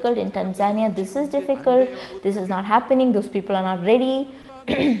difficult. In Tanzania, this is difficult. This is not happening. Those people are not ready.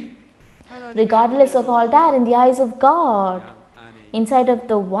 Regardless of all that, in the eyes of God, inside of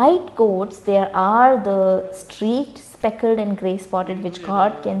the white goats, there are the streaked, speckled and grey spotted which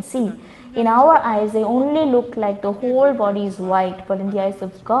God can see. In our eyes, they only look like the whole body is white, but in the eyes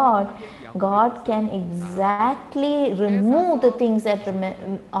of God, God can exactly remove the things that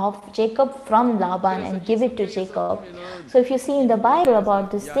of Jacob from Laban and give it to Jacob. So if you see in the Bible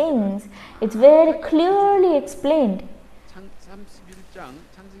about these things, it's very clearly explained.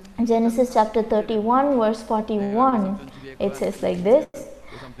 Genesis chapter 31 verse 41, it says like this: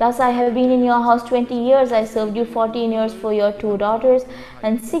 Thus I have been in your house 20 years, I served you 14 years for your 2 daughters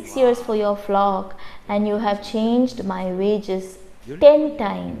and 6 years for your flock, and you have changed my wages 10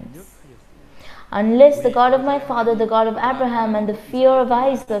 times. Unless the God of my father, the God of Abraham and the fear of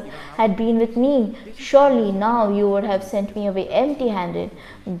Isaac had been with me, surely now you would have sent me away empty-handed.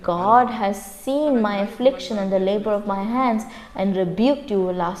 God has seen my affliction and the labor of my hands and rebuked you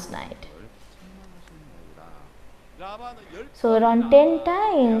last night. So around 10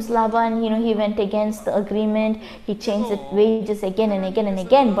 times Laban, he went against the agreement. He changed the wages again and again and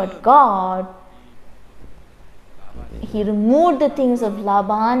again. But God, He removed the things of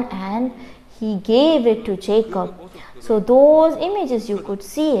Laban and He gave it to Jacob. So those images, you could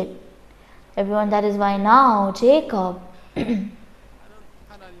see it. Everyone, that is why now Jacob,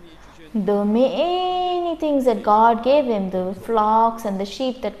 the many things that God gave him, the flocks and the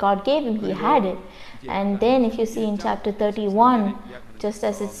sheep that God gave him, he had it. And then if you see in chapter 31, just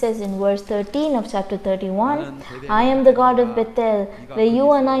as it says in verse 13 of chapter 31, I am the God of Bethel, where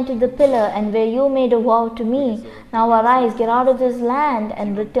you anointed the pillar and where you made a vow to me. Now arise, get out of this land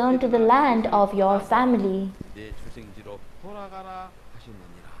and return to the land of your family.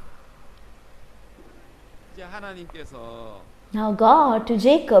 Now God to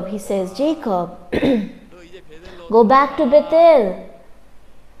Jacob, He says, Jacob, go back to Bethel.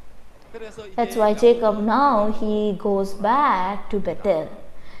 That's why Jacob now, he goes back to Bethel.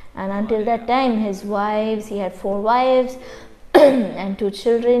 And until that time, his wives, he had 4 wives and 2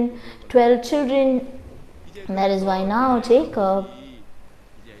 children, 12 children. And that is why now Jacob,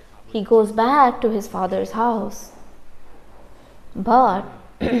 he goes back to his father's house. But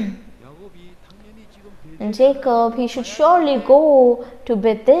and Jacob, he should surely go to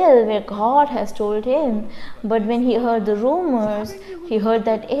Bethel where God has told him. But when he heard the rumors, he heard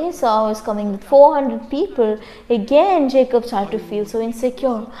that Esau is coming with 400 people. Again, Jacob started to feel so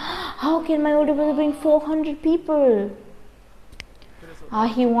insecure. How can my older brother bring 400 people?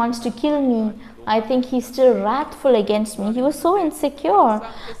 He wants to kill me. I think he's still wrathful against me. He was so insecure.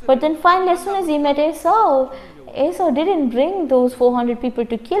 But then finally, as soon as he met Esau, Esau didn't bring those 400 people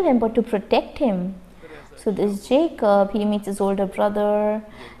to kill him, but to protect him. So this Jacob, he meets his older brother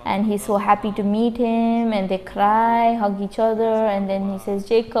and he's so happy to meet him, and they cry, hug each other, and then he says,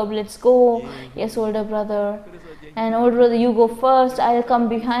 Jacob, let's go. Yes, older brother. And older brother, you go first, I'll come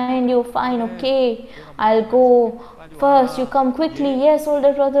behind you. Fine, okay, I'll go first, you come quickly. Yes,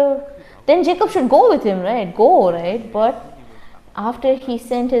 older brother. Then Jacob should go with him, right? Go, right? But after he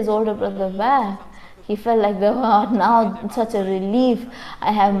sent his older brother back, he felt like, now such a relief.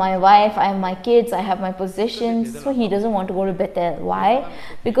 I have my wife, I have my kids, I have my possessions. So he doesn't want to go to Bethel. Why?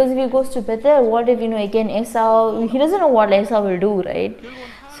 Because if he goes to Bethel, what if, again Esau, he doesn't know what Esau will do, right?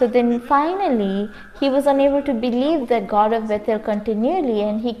 So then finally, he was unable to believe that God of Bethel continually,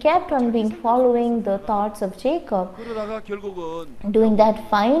 and he kept on being following the thoughts of Jacob. Doing that,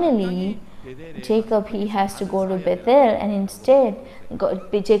 finally, Jacob, he has to go to Bethel, and instead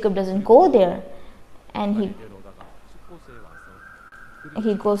Jacob doesn't go there, and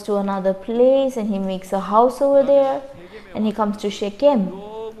he goes to another place, and he makes a house over there, and he comes to Shechem,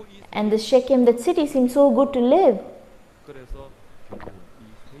 and the Shechem, that city, seems so good to live.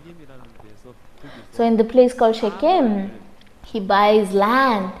 So in the place called Shechem, he buys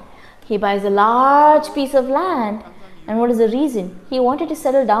land. He buys a large piece of land. And what is the reason? He wanted to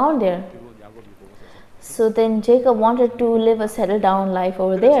settle down there. So then Jacob wanted to live a settled down life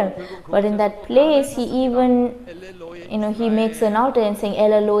over there. But in that place, he even, he makes an altar and saying,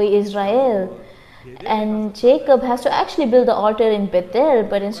 El Eloi Israel. And Jacob has to actually build the altar in Bethel,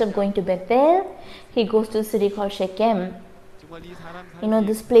 but instead of going to Bethel, he goes to a city called Shechem.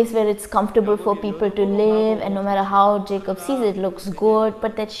 This place where it's comfortable for people to live, and no matter how Jacob sees it, looks good.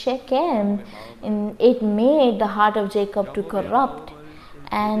 But that Shechem, it made the heart of Jacob to corrupt,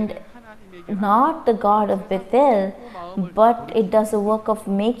 and not the God of Bethel, but it does the work of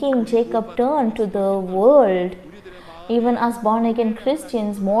making Jacob turn to the world. Even us born again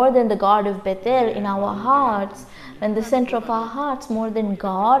Christians, more than the God of Bethel in our hearts, when the center of our hearts more than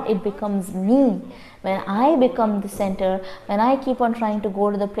God, it becomes me. When I become the center, when I keep on trying to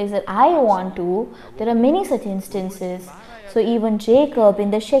go to the place that I want to, there are many such instances. So even Jacob in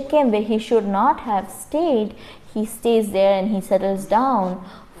the Shechem, where he should not have stayed, he stays there and he settles down.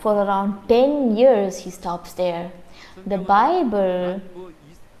 For around 10 years he stops there. The Bible,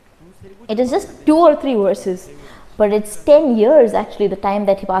 it is just 2 or 3 verses, but it's 10 years actually the time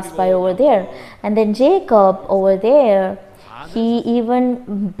that he passed by over there. And then Jacob over there, he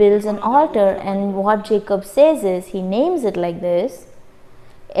even builds an altar, and what Jacob says is, he names it like this,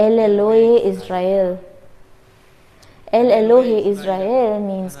 El Eloi Israel. El Eloi Israel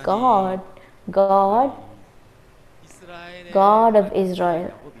means God of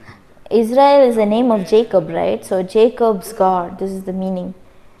Israel. Israel is the name of Jacob, right? So Jacob's God, this is the meaning.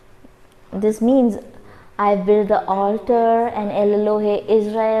 This means I build the altar and El Eloi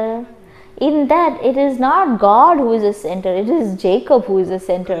Israel. In that, it is not God who is the center, it is Jacob who is the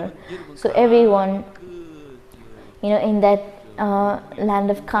center. So everyone, in that land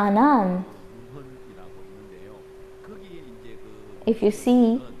of Canaan, if you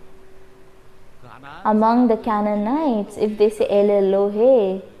see, among the Canaanites, if they say El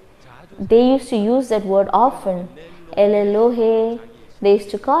Eloi, they used to use that word often. El Eloi, they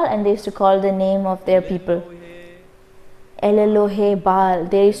used to call, and they used to call the name of their people. El Eloi Baal,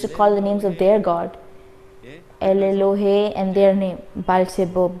 they used to call the names of their god. El Eloi and their name, Baal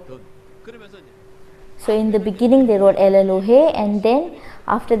Zebub. So in the beginning they wrote El Eloi, and then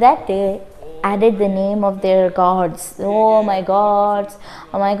after that they added the name of their gods. Oh my gods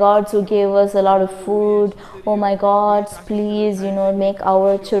who gave us a lot of food. Oh my gods, please, make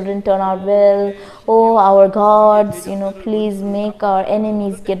our children turn out well. Oh, our gods, please make our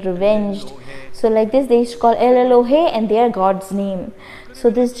enemies get revenged. So like this, they used to call El Eloi and their God's name.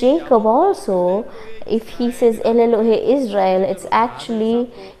 So this Jacob also, if he says El Eloi Israel, it's actually,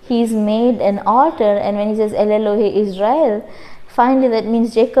 he's made an altar, and when he says El Eloi Israel, finally that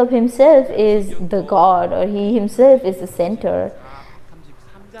means Jacob himself is the God, or he himself is the center.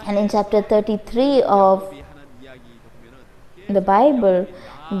 And in chapter 33 of the Bible,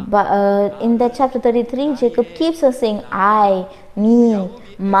 in that chapter 33, Jacob keeps on saying I, me,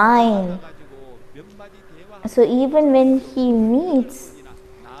 mine. So even when he meets,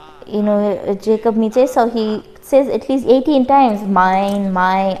 Jacob meets Esau, he says at least 18 times, mine,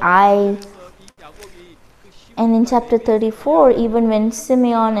 my, I. And in chapter 34, even when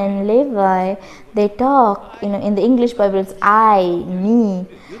Simeon and Levi, they talk, in the English Bible, it's I, me.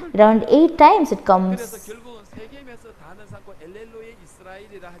 Around 8 times it comes.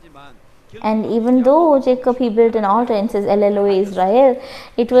 And even though Jacob, he built an altar and says El Eloi Israel,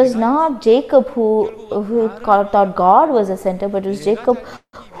 it was not Jacob who thought God was the center, but it was Jacob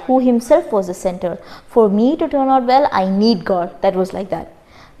who himself was the center. For me to turn out well, I need God. That was like that.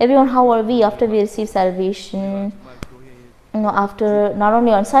 Everyone, how are we after we receive salvation? After, not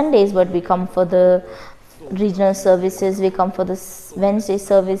only on Sundays, but we come for the regional services, we come for the Wednesday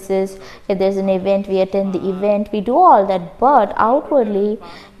services. If there's an event, we attend the event. We do all that, but outwardly,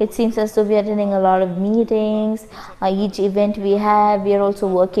 it seems as though we are attending a lot of meetings. Each event we have, we are also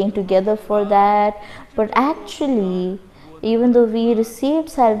working together for that. But actually, even though we received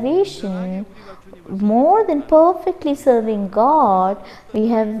salvation, more than perfectly serving God, we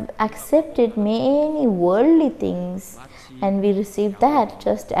have accepted many worldly things. and we receive that.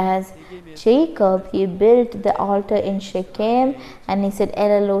 Just as Jacob, he built the altar in Shechem and he said El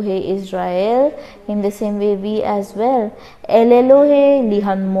Elohe Israel. In the same way we as well, El Elohe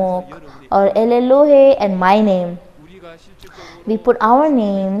Lihanmok, or El Elohe and my name. We put our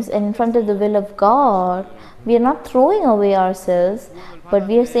names in front of the will of God. We are not throwing away ourselves, but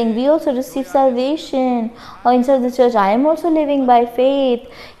we are saying we also receive salvation. Or inside the church, I am also living by faith.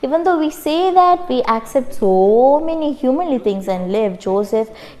 Even though we say that, we accept so many humanly things and live. Joseph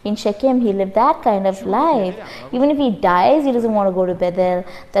in Shechem, he lived that kind of life. Even if he dies, he doesn't want to go to Bethel.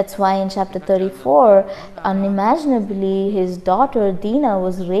 That's why in chapter 34, unimaginably, his daughter Dinah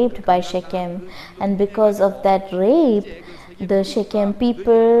was raped by Shechem. And because of that rape, the Shechem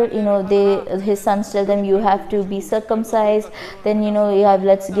people, his sons tell them, you have to be circumcised, then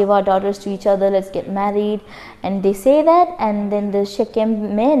let's give our daughters to each other, let's get married. And they say that, and then the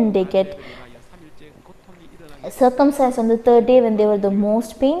Shechem men, they get circumcised on the third day when they were the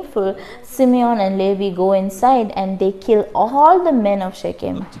most painful. Simeon and Levi go inside and they kill all the men of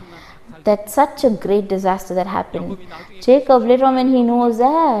Shechem. That's such a great disaster that happened. Jacob, later on when he knows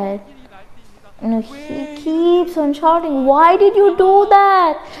that, he keeps on shouting, why did you do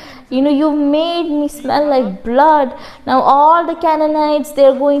that? You made me smell like blood. Now all the Canaanites,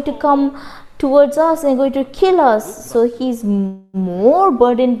 they're going to come towards us and going to kill us. So he's more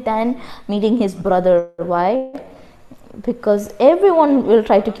burdened than meeting his brother. Why? Because everyone will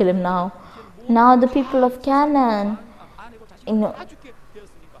try to kill him now. Now the people of Canaan,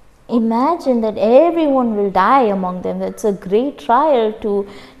 imagine that everyone will die among them. That's a great trial to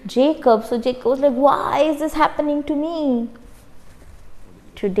Jacob. So Jacob was like, why is this happening to me?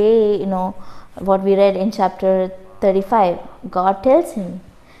 Today, what we read in chapter 35, God tells him,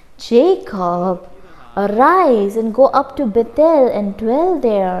 Jacob, arise and go up to Bethel and dwell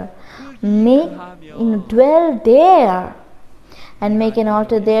there. Dwell there and make an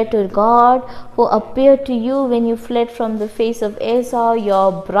altar there to God who appeared to you when you fled from the face of Esau,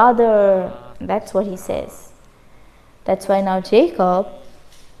 your brother. That's what he says. That's why now Jacob,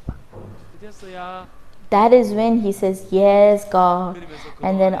 that is when he says, yes, God.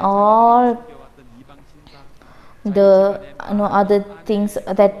 And then all the other things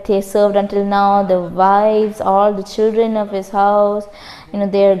that they served until now, the wives, all the children of his house,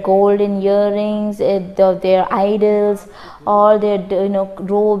 their golden earrings, their idols, all their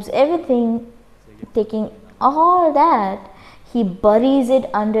robes, everything, taking all that, he buries it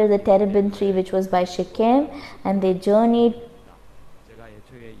under the terebinth tree which was by Shechem, and they journeyed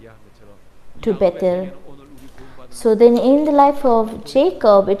to Bethel. So then in the life of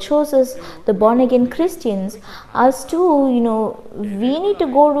Jacob, it shows us the born again Christians, us too, we need to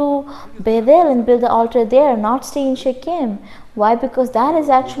go to Bethel and build the altar there, not stay in Shechem. Why? Because that is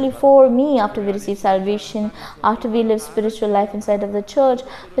actually for me. After we receive salvation, after we live spiritual life inside of the church,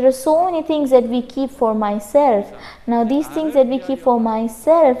 there are so many things that we keep for myself. Now these things that we keep for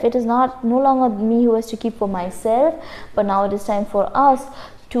myself, it is no longer me who has to keep for myself, but now it is time for us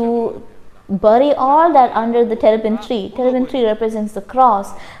to bury all that under the terebinth tree. Terebinth tree represents the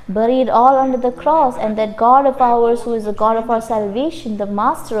cross. Bury it all under the cross, and that God of ours, who is the God of our salvation, the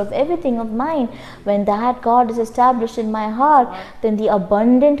master of everything of mine, when that God is established in my heart, then the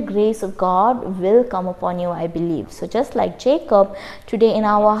abundant grace of God will come upon you, I believe. So just like Jacob, today in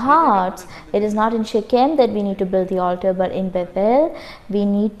our hearts, it is not in Shechem that we need to build the altar, but in Bethel, we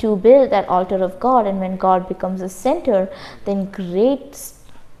need to build that altar of God. And when God becomes the center, then great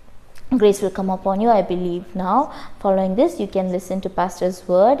grace will come upon you, I believe. Now, following this, you can listen to Pastor's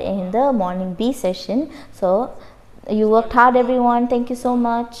word in the morning B session. So, you worked hard, everyone. Thank you so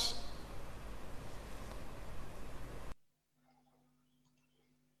much.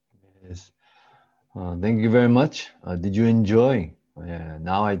 Yes. Thank you very much. Did you enjoy?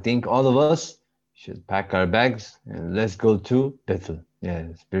 Now I think all of us should pack our bags and let's go to Bethel.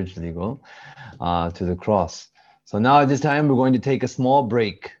 Spiritually go to the cross. So now at this time, we're going to take a small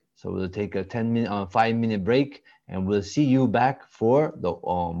break. So we'll take a 5-minute break, and we'll see you back for the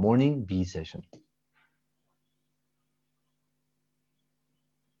morning B session.